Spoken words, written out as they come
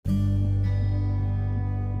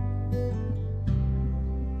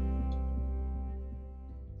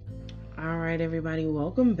right, everybody,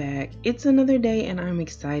 welcome back. It's another day, and I'm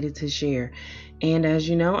excited to share. And as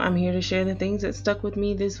you know, I'm here to share the things that stuck with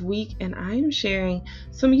me this week, and I'm sharing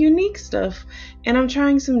some unique stuff, and I'm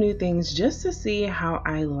trying some new things just to see how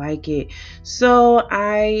I like it. So,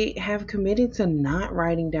 I have committed to not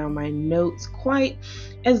writing down my notes quite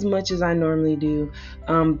as much as I normally do,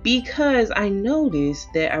 because I noticed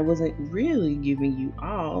that I wasn't really giving you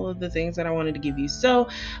all of the things that I wanted to give you. So,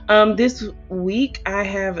 this week, I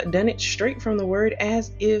have done it straight from the word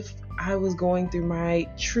as if I was going through my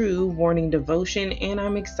true morning devotion, and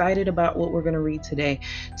I'm excited about what we're going to read today.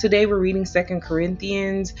 Today, we're reading 2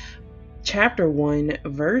 Corinthians chapter 1,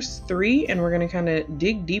 verse 3, and we're going to kind of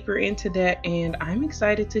dig deeper into that, and I'm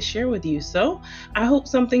excited to share with you. So, I hope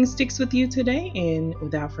something sticks with you today, and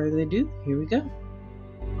without further ado, here we go.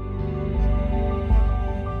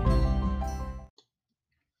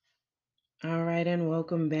 All right, and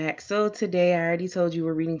welcome back. So today I already told you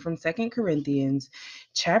we're reading from 2 Corinthians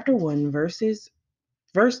chapter 1 verse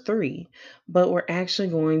 3, but we're actually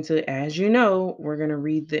going to, as you know, we're going to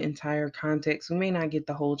read the entire context. We may not get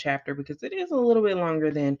the whole chapter because it is a little bit longer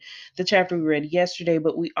than the chapter we read yesterday,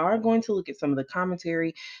 but we are going to look at some of the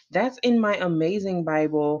commentary that's in my amazing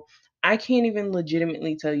Bible. I can't even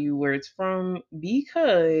legitimately tell you where it's from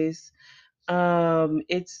because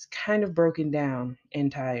it's kind of broken down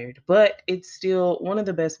and tired, but it's still one of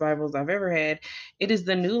the best Bibles I've ever had. It is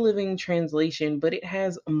the New Living Translation, but it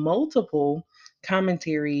has multiple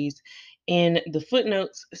commentaries in the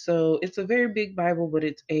footnotes. So it's a very big Bible, but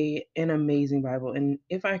it's an amazing Bible. And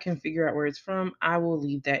if I can figure out where it's from, I will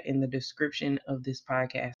leave that in the description of this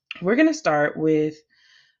podcast. We're going to start with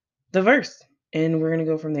the verse, and we're going to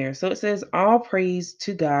go from there. So it says, "All praise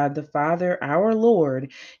to God the Father, our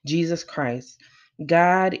Lord Jesus Christ.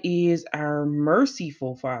 God is our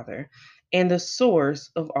merciful Father and the source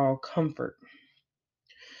of all comfort."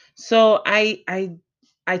 So I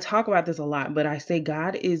talk about this a lot, but I say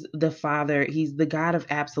God is the Father. He's the God of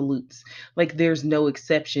absolutes. Like there's no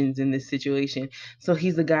exceptions in this situation. So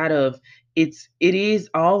he's the God of it is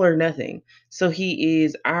all or nothing. So he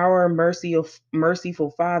is our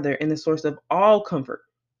merciful Father and the source of all comfort.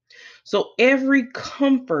 So every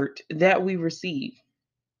comfort that we receive,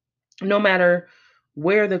 no matter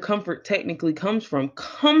where the comfort technically comes from,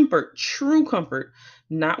 comfort, true comfort,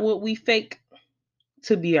 not what we fake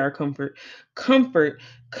to be our comfort. Comfort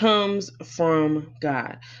comes from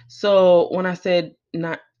God. So when I said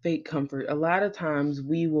not fake comfort, a lot of times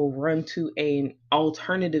we will run to an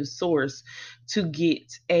alternative source to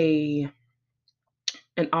get an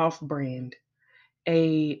off brand,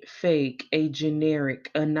 a fake, a generic,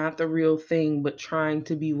 a not the real thing, but trying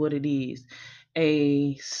to be what it is,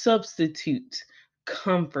 a substitute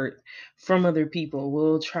comfort from other people.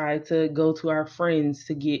 We'll try to go to our friends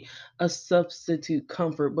to get a substitute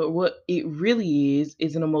comfort, but what it really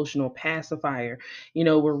is an emotional pacifier.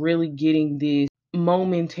 We're really getting this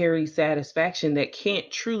momentary satisfaction that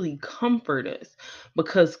can't truly comfort us,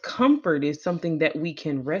 because comfort is something that we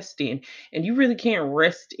can rest in, and you really can't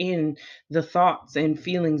rest in the thoughts and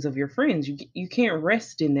feelings of your friends. You can't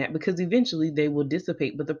rest in that because eventually they will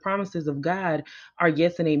dissipate. But the promises of God are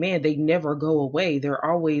yes and amen. They never go away. They're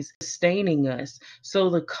always sustaining us. So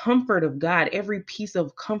the comfort of God, every piece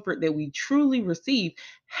of comfort that we truly receive,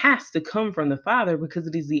 has to come from the Father because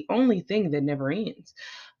it is the only thing that never ends.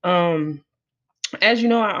 As you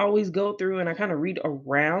know, I always go through and I kind of read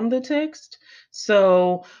around the text.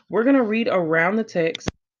 So we're going to read around the text,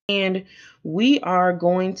 and we are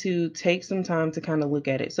going to take some time to kind of look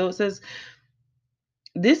at it. So it says,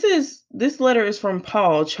 this letter is from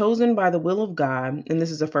Paul, chosen by the will of God, and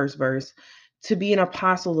this is the first verse, to be an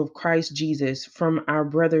apostle of Christ Jesus from our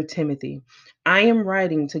brother Timothy. I am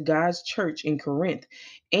writing to God's church in Corinth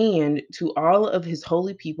and to all of his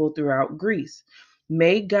holy people throughout Greece.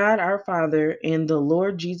 May God our Father and the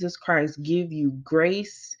Lord Jesus Christ give you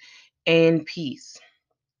grace and peace.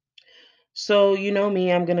 So, you know me,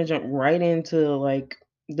 I'm going to jump right into like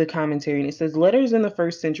the commentary. And it says, letters in the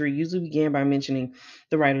first century usually began by mentioning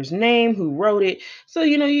the writer's name, who wrote it. So,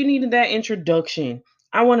 you needed that introduction.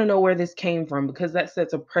 I want to know where this came from because that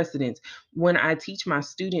sets a precedence. When I teach my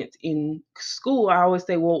students in school, I always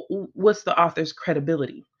say, well, what's the author's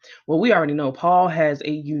credibility? Well, we already know Paul has a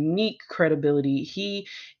unique credibility. He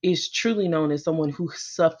is truly known as someone who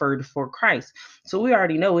suffered for Christ. So we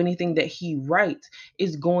already know anything that he writes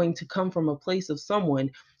is going to come from a place of someone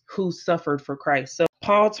who suffered for Christ. So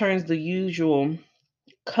Paul turns the usual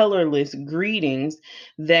colorless greetings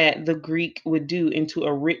that the Greek would do into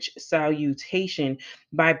a rich salutation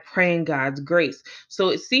by praying God's grace. So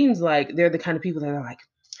it seems like they're the kind of people that are like,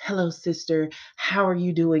 Hello, sister. How are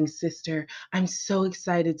you doing, sister? I'm so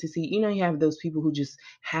excited to see. You have those people who just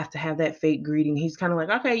have to have that fake greeting. He's kind of like,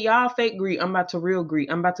 okay, y'all fake greet. I'm about to real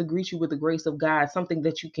greet. I'm about to greet you with the grace of God, something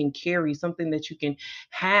that you can carry, something that you can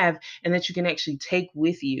have, and that you can actually take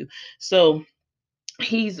with you. So,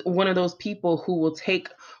 he's one of those people who will take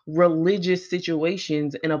religious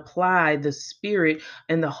situations and apply the spirit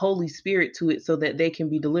and the holy spirit to it so that they can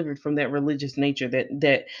be delivered from that religious nature,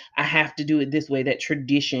 that I have to do it this way, that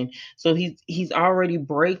tradition. So he's already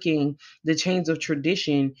breaking the chains of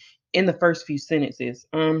tradition in the first few sentences.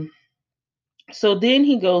 So then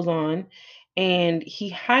he goes on and he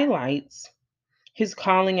highlights his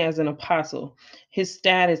calling as an apostle, his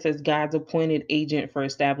status as God's appointed agent for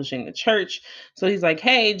establishing the church. So he's like,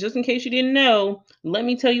 hey, just in case you didn't know, let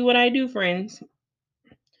me tell you what I do, friends.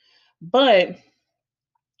 But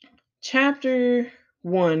chapter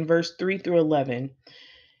 1, verse 3 through 11,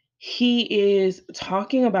 he is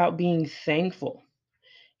talking about being thankful.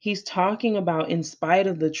 He's talking about, in spite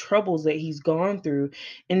of the troubles that he's gone through,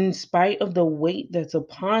 in spite of the weight that's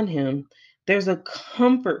upon him, there's a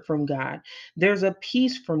comfort from God. There's a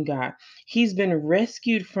peace from God. He's been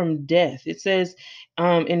rescued from death. It says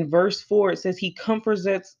in verse 4, it says, he comforts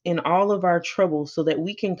us in all of our troubles so that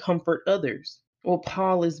we can comfort others. Well,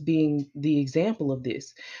 Paul is being the example of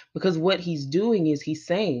this, because what he's doing is he's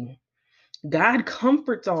saying, God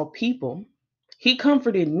comforts all people. He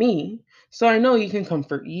comforted me, so I know he can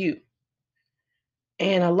comfort you.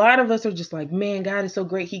 And a lot of us are just like, man, God is so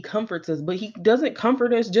great. He comforts us, but he doesn't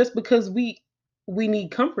comfort us just because we need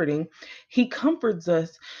comforting. He comforts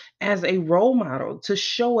us as a role model to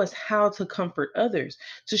show us how to comfort others,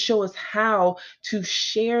 to show us how to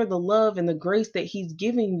share the love and the grace that he's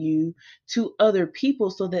giving you to other people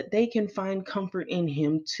so that they can find comfort in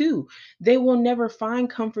him too. They will never find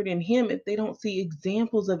comfort in him if they don't see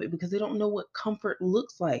examples of it, because they don't know what comfort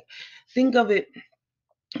looks like. Think of it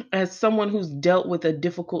as someone who's dealt with a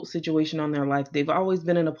difficult situation on their life. They've always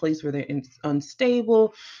been in a place where they're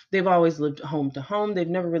unstable. They've always lived home to home. They've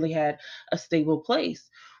never really had a stable place.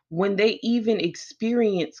 When they even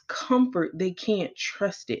experience comfort, they can't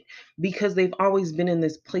trust it because they've always been in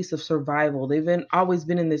this place of survival. Always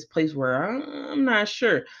been in this place where I'm not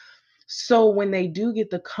sure. So when they do get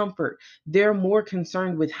the comfort, they're more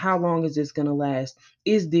concerned with, how long is this going to last?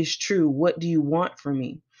 Is this true? What do you want from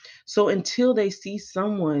me? So until they see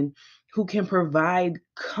someone who can provide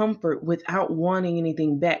comfort without wanting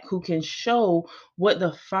anything back, who can show what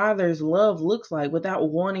the Father's love looks like without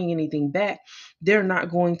wanting anything back, they're not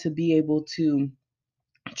going to be able to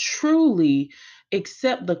truly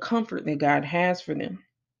accept the comfort that God has for them.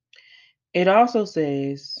 It also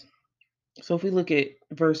says, so if we look at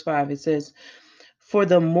verse 5, it says, for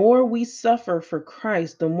the more we suffer for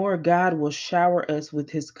Christ, the more God will shower us with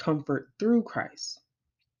his comfort through Christ.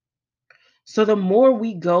 So the more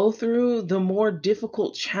we go through, the more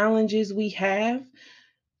difficult challenges we have,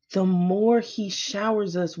 the more he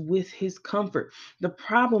showers us with his comfort. The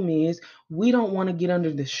problem is we don't want to get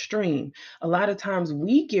under the stream. A lot of times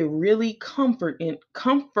we get really comfortable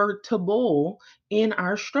in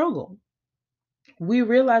our struggle. We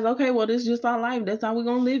realize, okay, well, this is just our life. That's how we're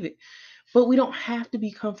going to live it. But we don't have to be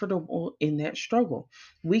comfortable in that struggle.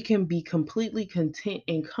 We can be completely content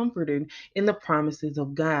and comforted in the promises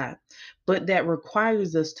of God. But that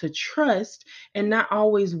requires us to trust and not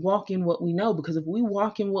always walk in what we know. Because if we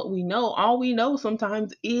walk in what we know, all we know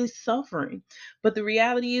sometimes is suffering. But the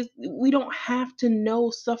reality is, we don't have to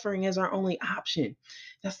know suffering as our only option.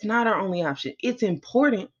 That's not our only option. It's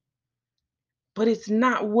important, but it's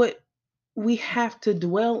not what we have to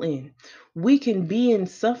dwell in. We can be in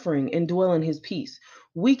suffering and dwell in his peace.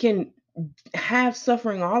 We can have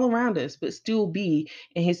suffering all around us, but still be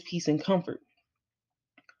in his peace and comfort.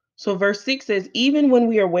 So, verse 6 says, even when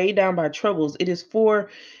we are weighed down by troubles, it is for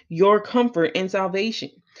your comfort and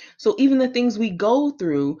salvation. So, even the things we go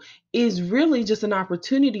through is really just an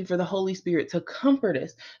opportunity for the Holy Spirit to comfort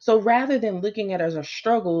us. So, rather than looking at our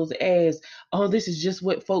struggles as, oh, this is just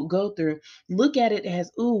what folk go through, look at it as,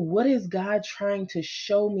 ooh, what is God trying to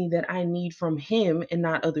show me that I need from him and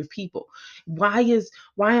not other people? Why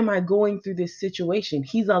am I going through this situation?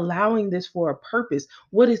 He's allowing this for a purpose.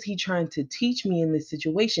 What is he trying to teach me in this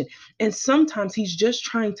situation? And sometimes he's just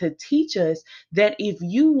trying to teach us that if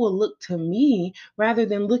you will look to me rather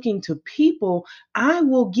than looking to people, I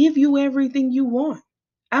will give you everything you want.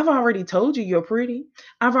 I've already told you you're pretty.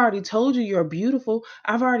 I've already told you you're beautiful.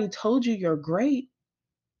 I've already told you you're great.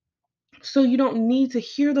 So you don't need to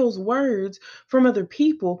hear those words from other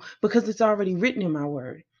people because it's already written in my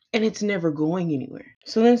word and it's never going anywhere.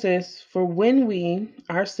 So then it says, for when we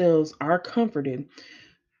ourselves are comforted,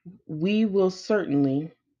 we will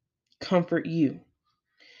certainly comfort you.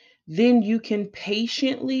 Then you can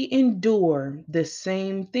patiently endure the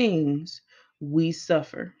same things we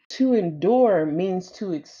suffer. To endure means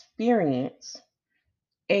to experience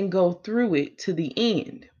and go through it to the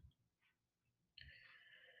end.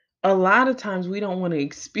 A lot of times we don't want to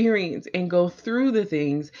experience and go through the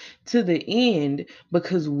things to the end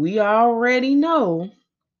because we already know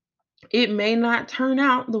it may not turn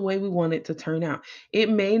out the way we want it to turn out. It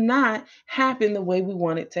may not happen the way we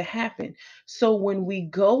want it to happen. So when we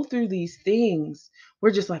go through these things,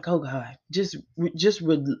 we're just like, "Oh God,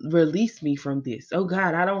 release me from this. Oh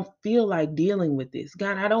God, I don't feel like dealing with this.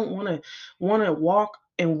 God, I don't want to walk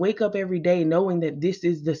and wake up every day knowing that this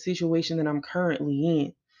is the situation that I'm currently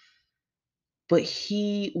in." But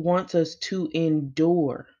he wants us to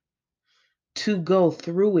endure, to go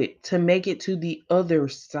through it, to make it to the other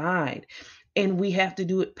side. And we have to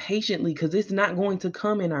do it patiently because it's not going to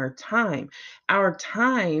come in our time. Our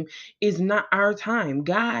time is not our time.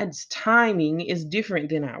 God's timing is different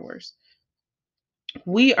than ours.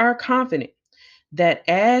 We are confident that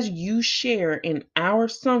as you share in our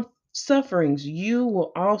sufferings, you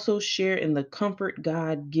will also share in the comfort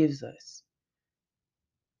God gives us.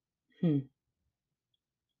 Hmm.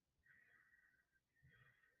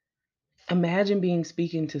 Imagine being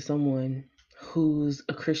speaking to someone who's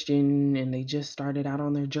a Christian and they just started out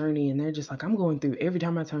on their journey and they're just like, I'm going through every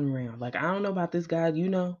time I turn around. Like, I don't know about this God,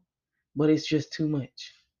 but it's just too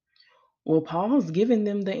much. Well, Paul's giving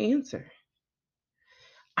them the answer.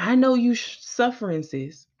 I know you suffering,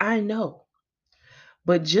 sis. I know.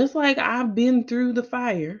 But just like I've been through the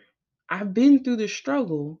fire, I've been through the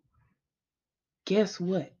struggle, guess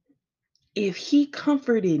what? If he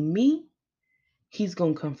comforted me, he's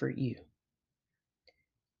going to comfort you.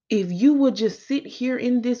 If you will just sit here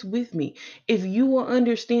in this with me, if you will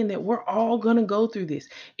understand that we're all going to go through this,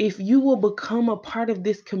 if you will become a part of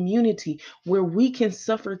this community where we can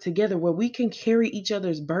suffer together, where we can carry each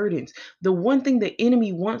other's burdens, the one thing the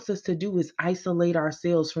enemy wants us to do is isolate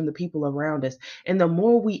ourselves from the people around us. And the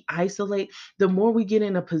more we isolate, the more we get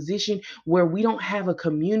in a position where we don't have a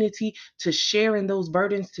community to share in those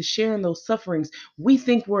burdens, to share in those sufferings. We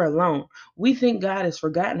think we're alone. We think God has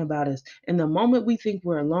forgotten about us. And the moment we think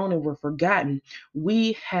we're alone and we're forgotten,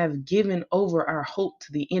 we have given over our hope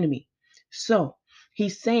to the enemy. So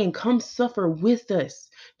he's saying, come suffer with us.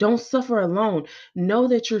 Don't suffer alone. Know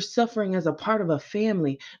that you're suffering as a part of a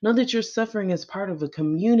family. Know that you're suffering as part of a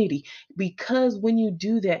community. Because when you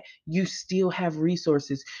do that, you still have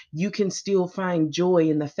resources. You can still find joy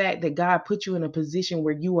in the fact that God put you in a position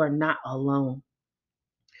where you are not alone.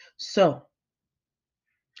 So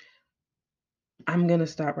I'm going to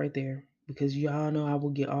stop right there because y'all know I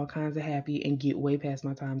will get all kinds of happy and get way past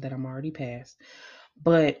my time that I'm already past.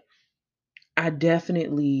 But I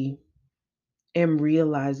definitely am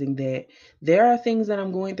realizing that there are things that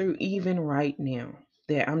I'm going through even right now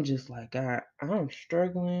that I'm just like, God, I'm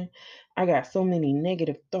struggling. I got so many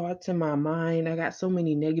negative thoughts in my mind. I got so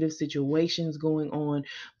many negative situations going on.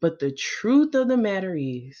 But the truth of the matter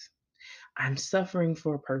is, I'm suffering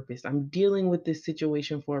for a purpose. I'm dealing with this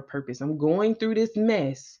situation for a purpose. I'm going through this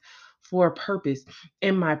mess for a purpose.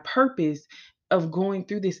 And my purpose of going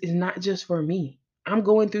through this is not just for me. I'm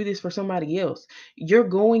going through this for somebody else. You're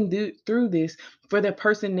going through this for the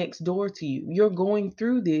person next door to you. You're going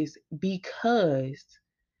through this because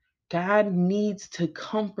God needs to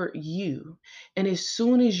comfort you. And as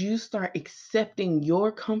soon as you start accepting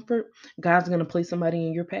your comfort, God's going to place somebody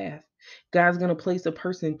in your path. God's going to place a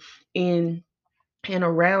person in and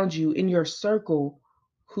around you in your circle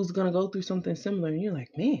who's going to go through something similar. And you're like,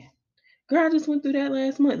 man, girl, I just went through that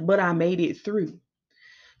last month, but I made it through.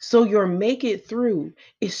 So your make it through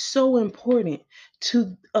is so important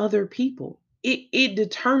to other people. It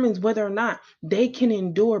determines whether or not they can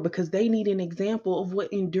endure because they need an example of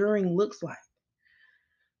what enduring looks like.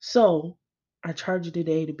 So I charge you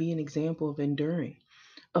today to be an example of enduring,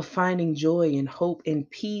 of finding joy and hope and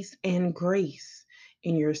peace and grace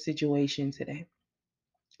in your situation today.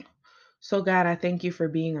 So, God, I thank you for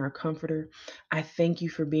being our comforter. I thank you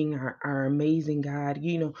for being our amazing God.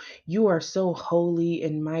 You are so holy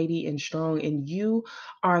and mighty and strong, and you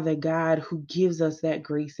are the God who gives us that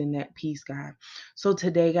grace and that peace, God. So,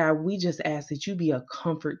 today, God, we just ask that you be a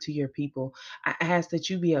comfort to your people. I ask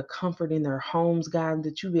that you be a comfort in their homes, God,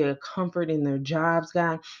 that you be a comfort in their jobs,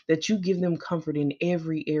 God, that you give them comfort in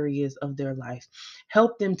every areas of their life.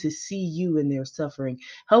 Help them to see you in their suffering.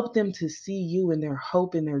 Help them to see you in their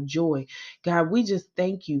hope and their joy. God, we just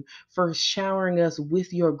thank you for showering us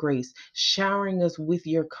with your grace, showering us with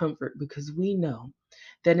your comfort, because we know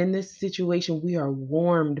that in this situation we are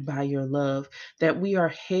warmed by your love, that we are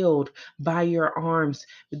held by your arms,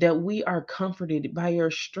 that we are comforted by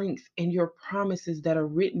your strength and your promises that are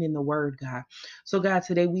written in the word, God. So, God,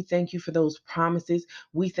 today we thank you for those promises.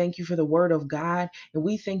 We thank you for the word of God, and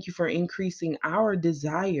we thank you for increasing our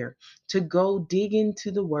desire to go dig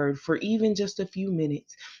into the word for even just a few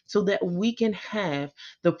minutes so that we can have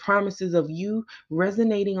the promises of you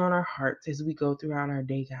resonating on our hearts as we go throughout our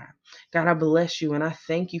day, God. God, I bless you and I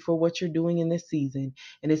thank you for what you're doing in this season.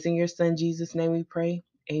 And it's in your son Jesus' name we pray.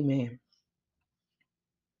 Amen.